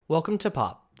Welcome to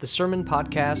Pop, the sermon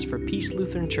podcast for Peace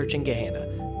Lutheran Church in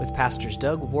Gahanna, with Pastors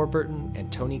Doug Warburton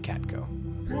and Tony Katko.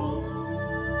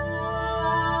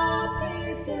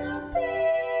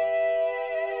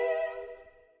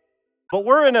 But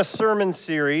we're in a sermon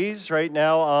series right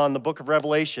now on the book of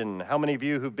Revelation. How many of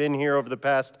you who've been here over the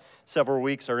past several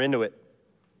weeks are into it?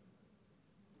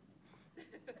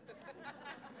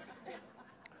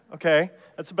 Okay,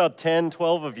 that's about 10,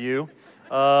 12 of you.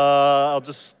 I'll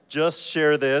just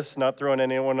share this, not throwing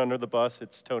anyone under the bus.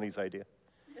 It's Tony's idea.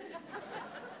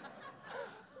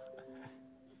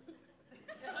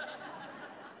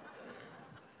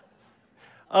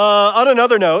 On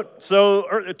another note,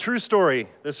 a true story.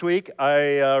 This week,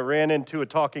 I ran into a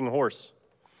talking horse.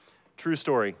 True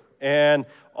story. And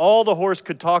all the horse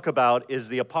could talk about is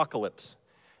the apocalypse.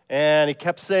 And he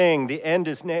kept saying, the end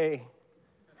is nay.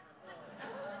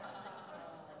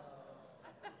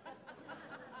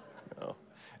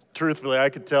 Truthfully, I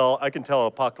can tell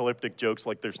apocalyptic jokes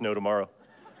like there's no tomorrow.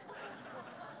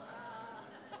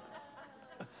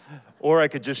 Or I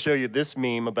could just show you this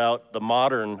meme about the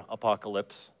modern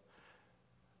apocalypse.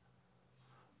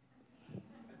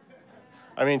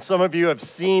 I mean, some of you have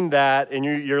seen that, and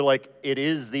you're like, it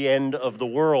is the end of the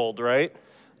world, right?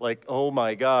 Like, oh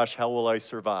my gosh, how will I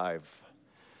survive?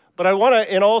 But I want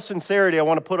to, in all sincerity, I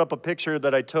want to put up a picture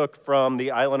that I took from the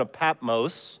island of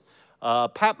Patmos.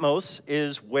 Patmos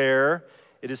is where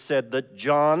it is said that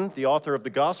John, the author of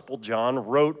the Gospel John,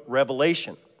 wrote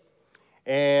Revelation.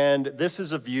 And this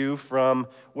is a view from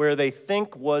where they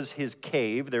think was his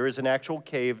cave. There is an actual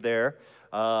cave there,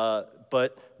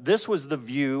 but this was the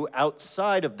view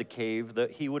outside of the cave that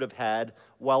he would have had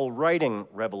while writing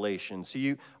Revelation. So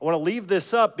I want to leave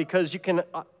this up because you can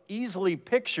easily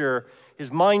picture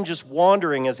his mind just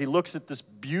wandering as he looks at this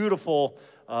beautiful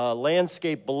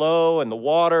landscape below and the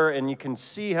water, and you can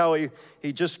see how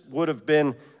he just would have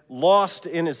been lost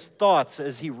in his thoughts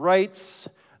as he writes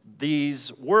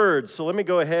these words. So let me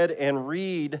go ahead and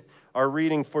read our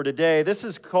reading for today. This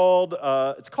is called,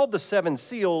 it's called the Seven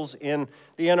Seals in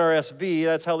the NRSV.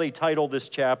 That's how they title this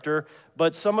chapter.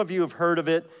 But some of you have heard of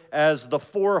it as the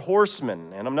Four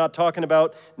Horsemen. And I'm not talking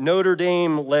about Notre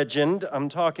Dame legend. I'm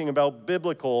talking about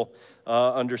biblical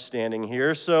understanding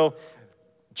here. So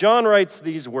John writes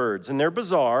these words, and they're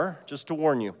bizarre, just to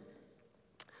warn you.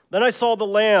 Then I saw the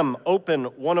Lamb open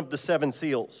one of the seven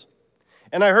seals,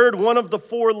 and I heard one of the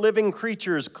four living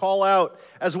creatures call out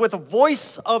as with a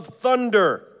voice of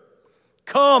thunder,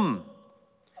 "Come!"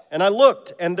 And I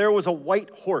looked, and there was a white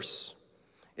horse.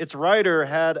 Its rider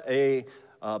had a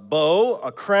bow,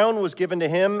 a crown was given to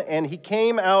him, and he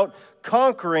came out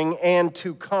conquering and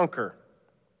to conquer.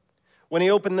 When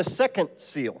he opened the second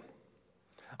seal,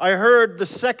 I heard the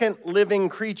second living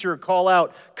creature call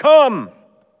out, "Come!"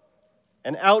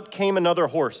 And out came another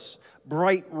horse,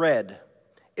 bright red.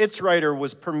 Its rider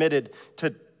was permitted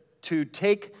to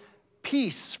take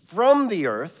peace from the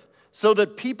earth so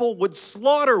that people would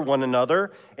slaughter one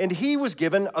another, and he was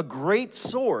given a great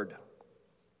sword.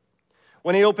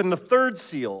 When he opened the third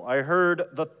seal, I heard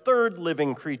the third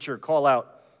living creature call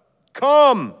out,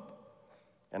 "Come!"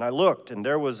 And I looked, and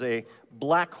there was a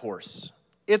black horse.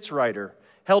 Its rider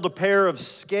held a pair of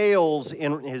scales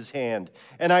in his hand.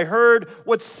 And I heard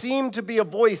what seemed to be a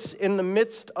voice in the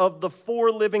midst of the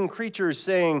four living creatures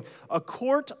saying, "A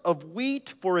quart of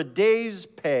wheat for a day's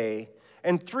pay,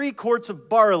 and 3 quarts of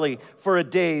barley for a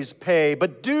day's pay.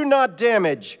 But do not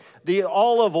damage the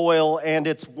olive oil and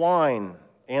its wine,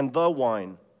 and the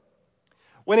wine."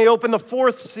 When he opened the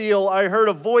fourth seal, I heard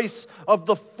a voice of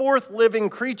the fourth living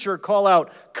creature call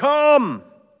out, "Come!"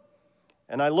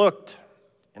 And I looked,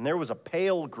 and there was a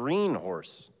pale green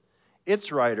horse.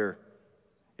 Its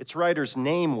rider's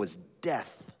name was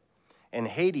Death, and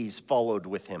Hades followed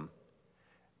with him.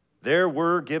 There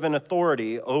were given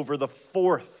authority over the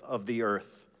fourth of the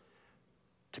earth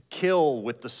to kill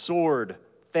with the sword,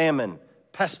 famine,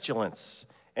 pestilence,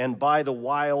 and by the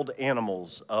wild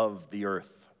animals of the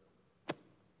earth.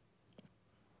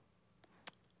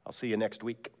 I'll see you next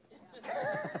week.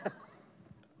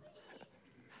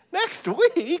 Next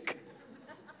week?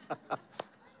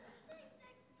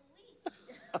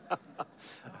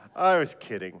 I was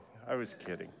kidding.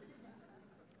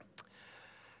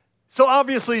 So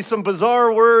obviously some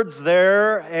bizarre words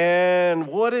there, and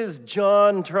what is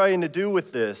John trying to do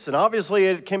with this? And obviously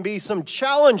it can be some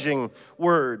challenging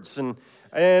words, and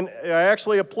I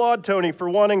actually applaud Tony for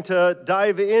wanting to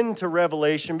dive into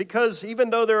Revelation, because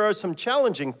even though there are some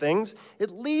challenging things, it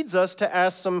leads us to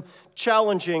ask some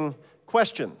challenging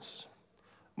questions.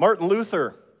 Martin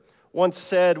Luther once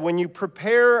said, when you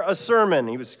prepare a sermon,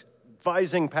 he was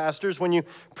advising pastors, when you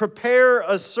prepare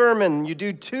a sermon, you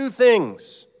do two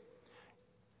things.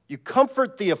 You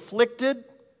comfort the afflicted,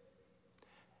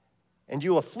 and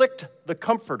you afflict the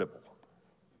comfortable.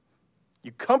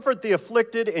 You comfort the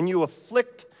afflicted, and you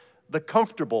afflict the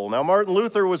comfortable. Now, Martin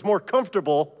Luther was more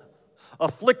comfortable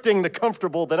afflicting the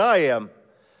comfortable than I am.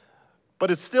 But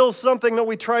it's still something that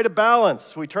we try to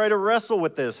balance. We try to wrestle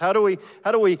with this. How do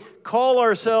we call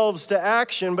ourselves to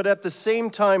action, but at the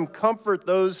same time comfort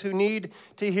those who need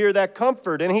to hear that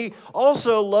comfort? And he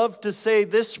also loved to say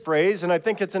this phrase, and I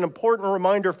think it's an important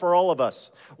reminder for all of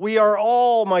us. We are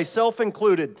all, myself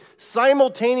included,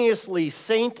 simultaneously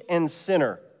saint and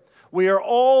sinner. We are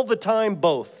all the time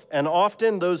both, and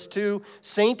often those two,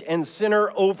 saint and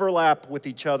sinner, overlap with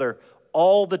each other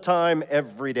all the time,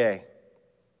 every day.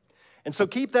 And so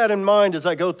keep that in mind as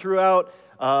I go throughout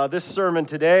this sermon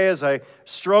today, as I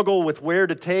struggle with where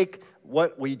to take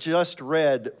what we just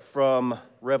read from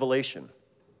Revelation.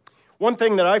 One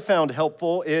thing that I found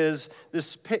helpful is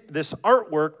this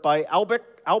artwork by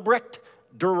Albrecht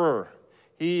Dürer.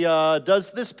 He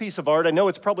does this piece of art. I know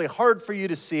it's probably hard for you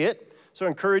to see it, so I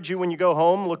encourage you when you go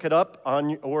home, look it up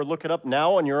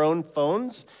now on your own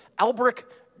phones. Albrecht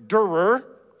Dürer,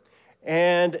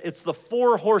 and it's the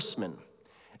Four Horsemen.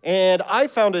 And I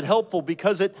found it helpful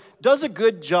because it does a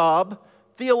good job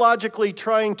theologically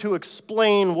trying to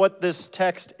explain what this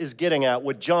text is getting at,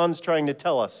 what John's trying to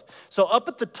tell us. So up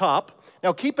at the top,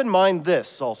 now keep in mind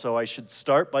this also, I should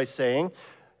start by saying,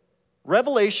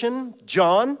 Revelation,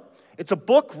 John, it's a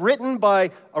book written by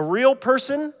a real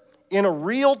person in a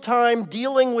real time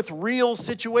dealing with real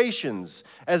situations.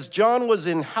 As John was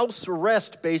in house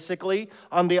arrest, basically,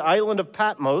 on the island of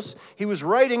Patmos, he was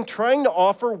writing, trying to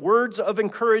offer words of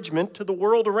encouragement to the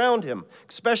world around him,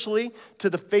 especially to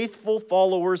the faithful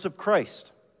followers of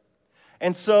Christ.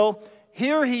 And so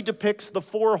here he depicts the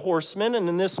four horsemen, and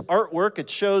in this artwork it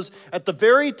shows at the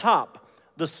very top,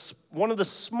 one of the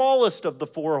smallest of the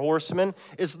four horsemen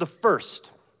is the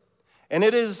first. And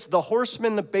it is the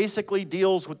horseman that basically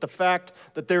deals with the fact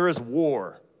that there is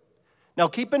war. Now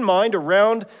keep in mind,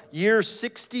 around year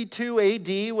 62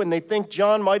 AD, when they think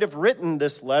John might have written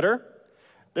this letter,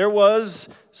 there was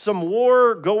some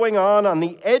war going on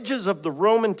the edges of the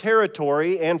Roman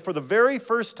territory, and for the very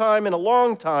first time in a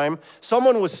long time,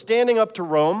 someone was standing up to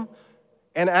Rome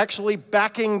and actually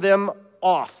backing them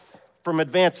off from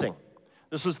advancing.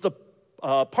 This was the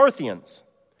Parthians.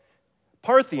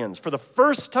 Parthians, for the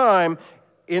first time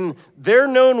in their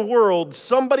known world,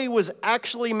 somebody was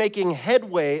actually making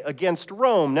headway against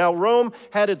Rome. Now, Rome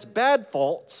had its bad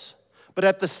faults, but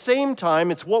at the same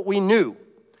time, it's what we knew.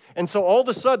 And so all of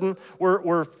a sudden,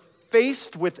 we're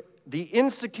faced with the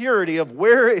insecurity of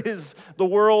where is the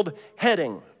world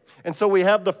heading. And so we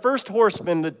have the first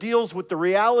horseman that deals with the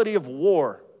reality of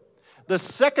war. The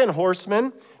second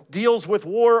horseman deals with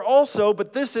war also,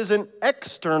 but this isn't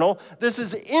external, this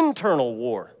is internal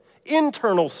war,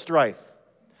 internal strife.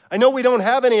 I know we don't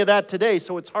have any of that today,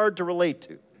 so it's hard to relate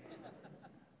to.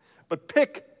 But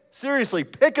pick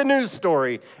a news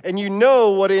story, and you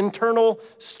know what internal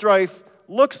strife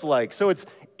looks like. So it's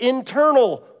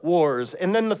internal wars.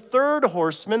 And then the third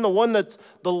horseman, the one that's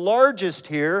the largest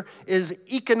here, is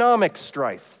economic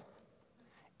strife.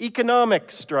 Economic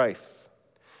strife.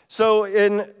 So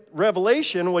in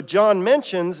Revelation, what John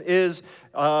mentions is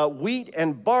wheat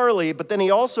and barley, but then he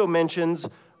also mentions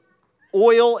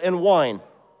oil and wine.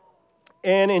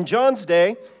 And in John's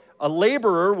day, a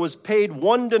laborer was paid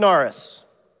 1 denarius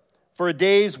for a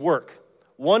day's work.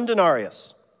 1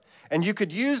 denarius. And you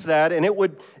could use that, and it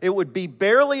would be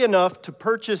barely enough to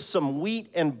purchase some wheat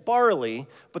and barley,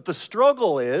 but the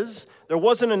struggle is there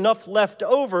wasn't enough left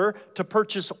over to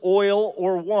purchase oil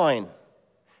or wine.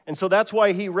 And so that's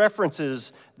why he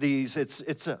references these.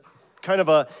 It's a kind of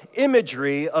a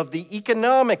imagery of the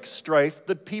economic strife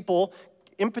that people,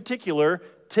 in particular,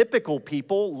 typical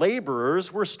people,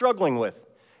 laborers, were struggling with.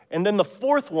 And then the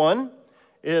fourth one,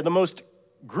 the most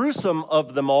gruesome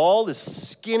of them all, this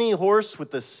skinny horse with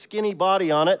the skinny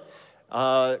body on it,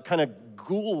 kind of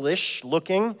ghoulish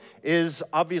looking, is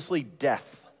obviously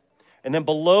death. And then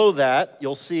below that,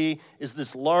 you'll see, is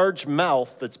this large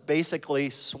mouth that's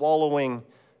basically swallowing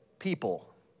people.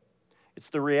 It's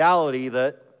the reality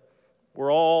that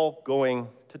we're all going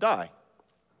to die.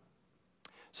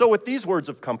 So with these words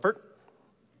of comfort,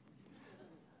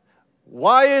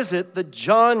 why is it that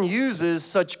John uses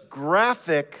such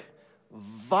graphic,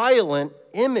 violent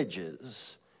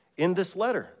images in this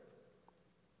letter?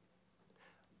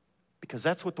 Because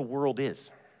that's what the world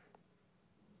is.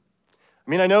 I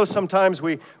mean, I know sometimes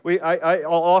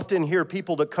I'll often hear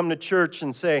people that come to church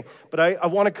and say, but I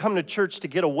want to come to church to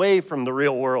get away from the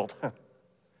real world.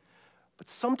 But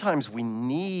sometimes we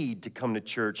need to come to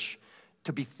church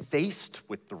to be faced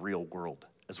with the real world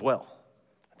as well.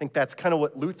 I think that's kind of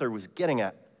what Luther was getting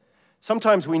at.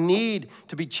 Sometimes we need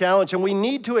to be challenged, and we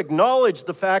need to acknowledge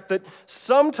the fact that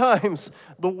sometimes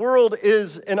the world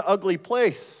is an ugly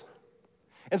place.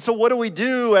 And so what do we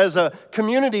do as a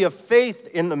community of faith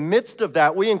in the midst of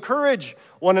that? We encourage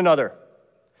one another.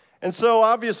 And so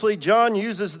obviously John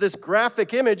uses this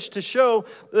graphic image to show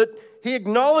that he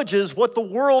acknowledges what the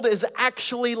world is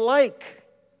actually like.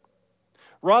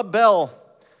 Rob Bell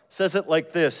says it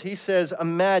like this. He says,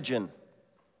 imagine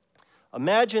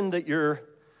that you're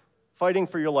fighting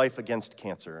for your life against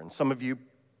cancer. And some of you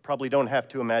probably don't have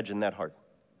to imagine that hard.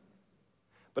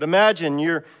 But imagine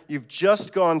you've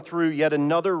just gone through yet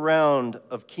another round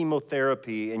of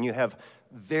chemotherapy and you have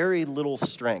very little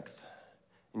strength.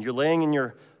 And you're laying in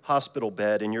your hospital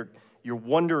bed and you're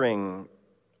wondering,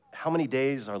 how many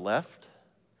days are left?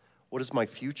 What does my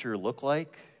future look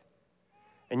like?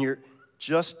 And you're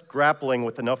just grappling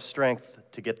with enough strength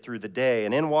to get through the day.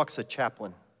 And in walks a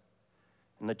chaplain.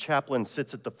 And the chaplain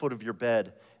sits at the foot of your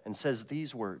bed and says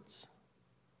these words: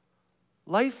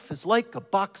 life is like a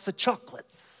box of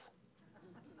chocolates.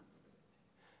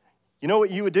 You know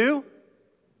what you would do?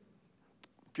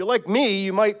 If you're like me,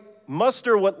 you might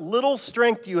muster what little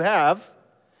strength you have,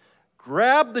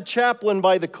 grab the chaplain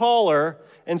by the collar,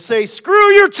 and say,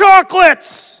 screw your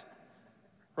chocolates!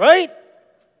 Right?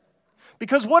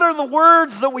 Because what are the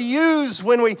words that we use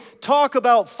when we talk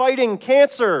about fighting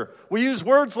cancer? We use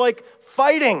words like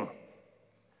fighting.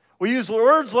 We use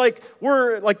words like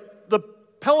the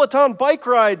Pelotonia bike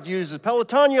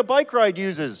ride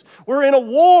uses. We're in a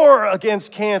war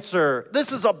against cancer.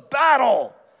 This is a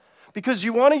battle. Because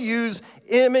you want to use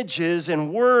images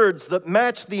and words that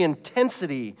match the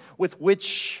intensity with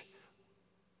which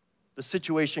the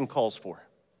situation calls for.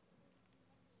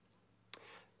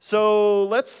 So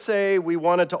let's say we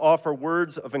wanted to offer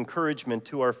words of encouragement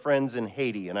to our friends in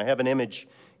Haiti. And I have an image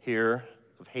here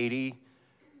of Haiti.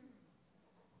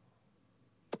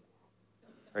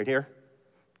 Right here.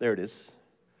 There it is.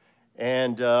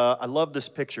 And I love this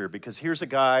picture because here's a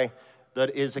guy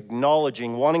that is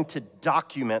acknowledging, wanting to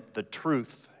document the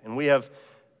truth. And we have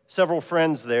several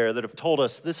friends there that have told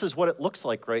us this is what it looks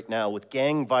like right now with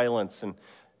gang violence and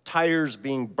tires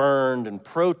being burned and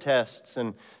protests.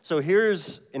 And so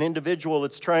here's an individual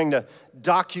that's trying to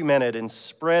document it and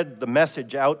spread the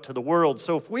message out to the world.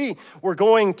 So if we were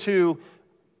going to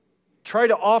try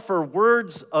to offer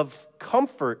words of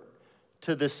comfort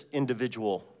to this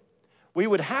individual, we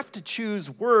would have to choose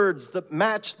words that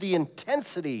match the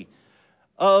intensity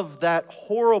of that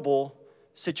horrible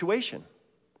situation.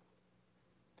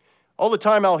 All the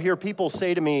time I'll hear people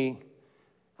say to me,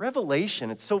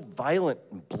 Revelation, it's so violent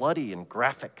and bloody and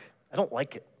graphic. I don't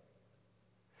like it.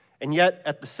 And yet,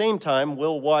 at the same time,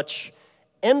 we'll watch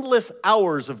endless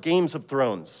hours of Games of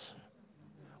Thrones,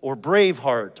 or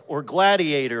Braveheart, or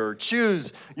Gladiator, or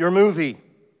choose your movie.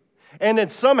 And then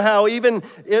somehow, even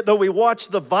though we watch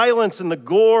the violence and the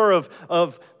gore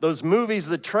of those movies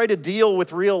that try to deal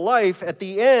with real life, at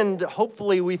the end,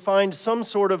 hopefully we find some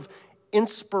sort of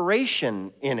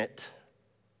inspiration in it.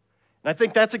 And I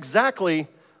think that's exactly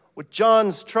what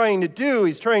John's trying to do.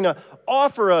 He's trying to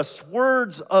offer us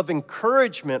words of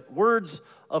encouragement, words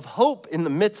of hope in the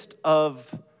midst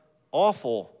of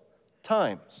awful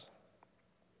times.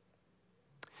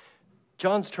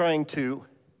 John's trying to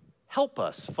help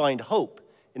us find hope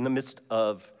in the midst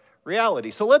of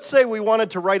reality. So let's say we wanted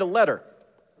to write a letter.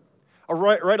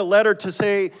 Write a letter to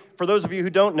say, for those of you who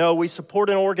don't know, we support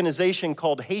an organization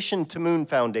called Haitian Tamoon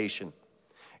Foundation.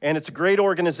 And it's a great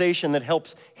organization that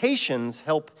helps Haitians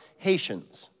help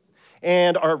Haitians.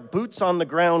 And our boots on the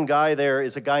ground guy there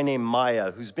is a guy named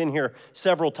Maya, who's been here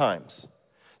several times.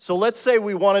 So let's say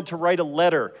we wanted to write a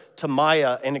letter to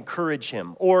Maya and encourage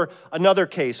him. Or another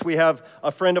case, we have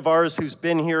a friend of ours who's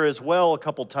been here as well a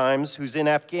couple times, who's in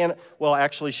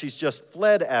actually she's just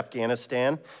fled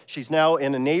Afghanistan. She's now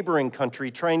in a neighboring country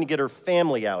trying to get her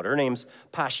family out. Her name's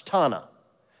Pashtana.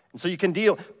 And so you can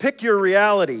pick your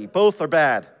reality, both are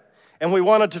bad. And we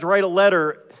wanted to write a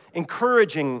letter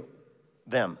encouraging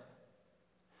them.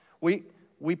 We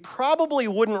probably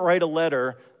wouldn't write a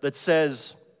letter that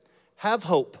says, have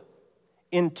hope.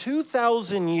 In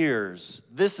 2,000 years,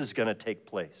 this is going to take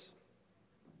place.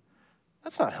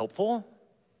 That's not helpful.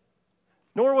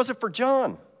 Nor was it for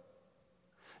John.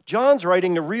 John's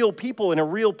writing to real people in a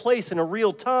real place in a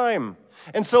real time.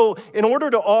 And so in order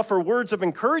to offer words of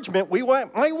encouragement, we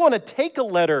might want to take a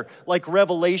letter like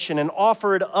Revelation and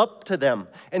offer it up to them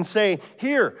and say,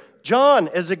 here, John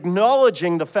is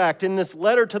acknowledging the fact in this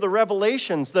letter to the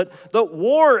Revelations that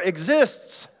war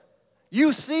exists.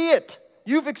 You see it.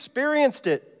 You've experienced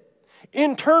it.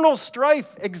 Internal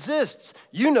strife exists.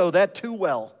 You know that too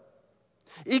well.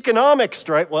 Economic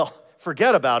strife, well,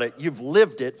 forget about it. You've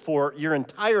lived it for your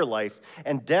entire life.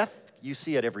 And death, you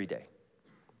see it every day.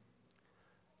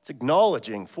 It's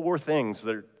acknowledging four things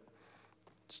that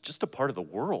it's just a part of the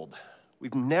world.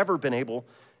 We've never been able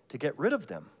to get rid of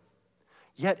them.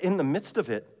 Yet in the midst of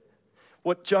it,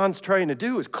 what John's trying to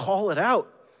do is call it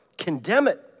out, condemn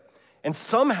it, and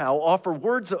somehow offer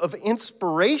words of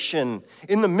inspiration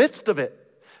in the midst of it.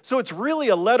 So it's really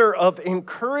a letter of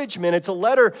encouragement. It's a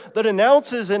letter that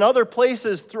announces in other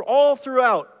places all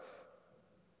throughout,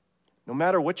 no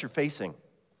matter what you're facing,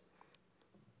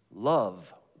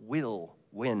 love will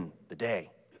win the day.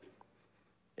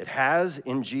 It has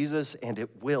in Jesus, and it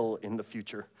will in the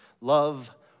future.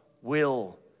 Love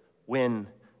will win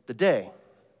the day.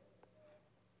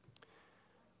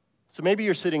 So maybe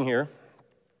you're sitting here,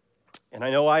 and I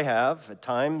know I have at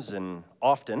times and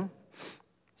often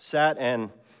sat and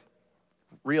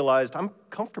realized I'm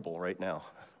comfortable right now.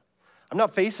 I'm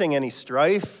not facing any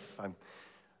strife. I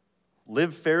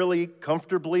live fairly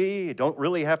comfortably. I don't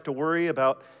really have to worry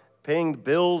about paying the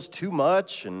bills too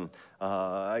much, and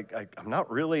I'm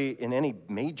not really in any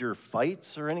major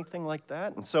fights or anything like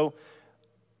that. And so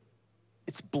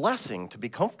it's a blessing to be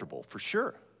comfortable, for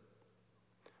sure.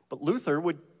 But Luther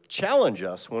would challenge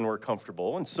us when we're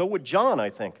comfortable, and so would John, I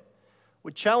think,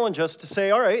 would challenge us to say,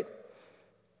 all right,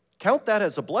 count that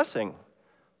as a blessing,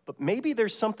 but maybe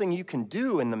there's something you can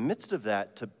do in the midst of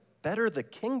that to better the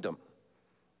kingdom.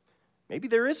 Maybe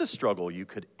there is a struggle you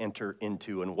could enter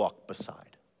into and walk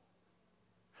beside.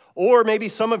 Or maybe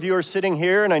some of you are sitting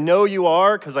here, and I know you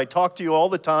are because I talk to you all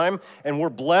the time, and we're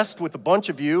blessed with a bunch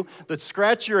of you that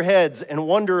scratch your heads and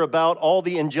wonder about all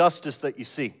the injustice that you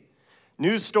see.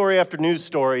 News story after news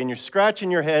story, and you're scratching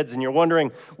your heads and you're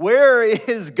wondering, where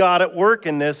is God at work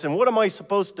in this, and what am I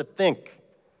supposed to think?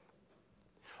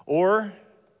 Or,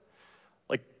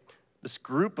 like this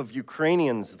group of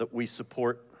Ukrainians that we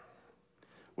support,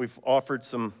 we've offered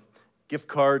some gift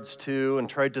cards to and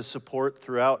tried to support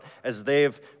throughout as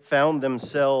they've found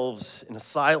themselves in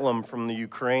asylum from the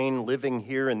Ukraine, living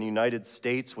here in the United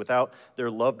States without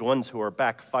their loved ones who are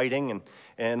back fighting.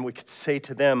 And we could say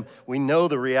to them, we know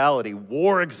the reality.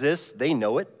 War exists, they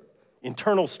know it.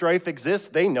 Internal strife exists,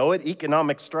 they know it.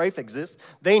 Economic strife exists,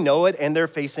 they know it, and they're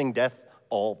facing death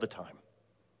all the time.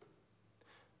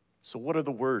 So what are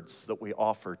the words that we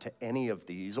offer to any of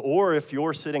these? Or if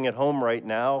you're sitting at home right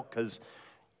now because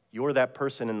you're that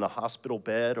person in the hospital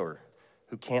bed or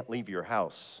who can't leave your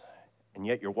house, and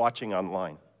yet you're watching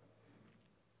online.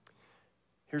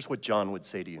 Here's what John would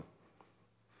say to you.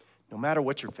 No matter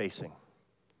what you're facing,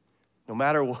 no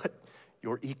matter what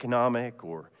your economic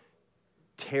or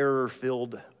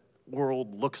terror-filled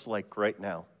world looks like right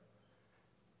now,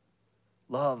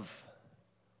 love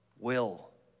will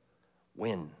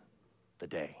win the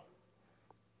day.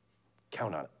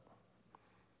 Count on it.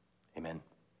 Amen.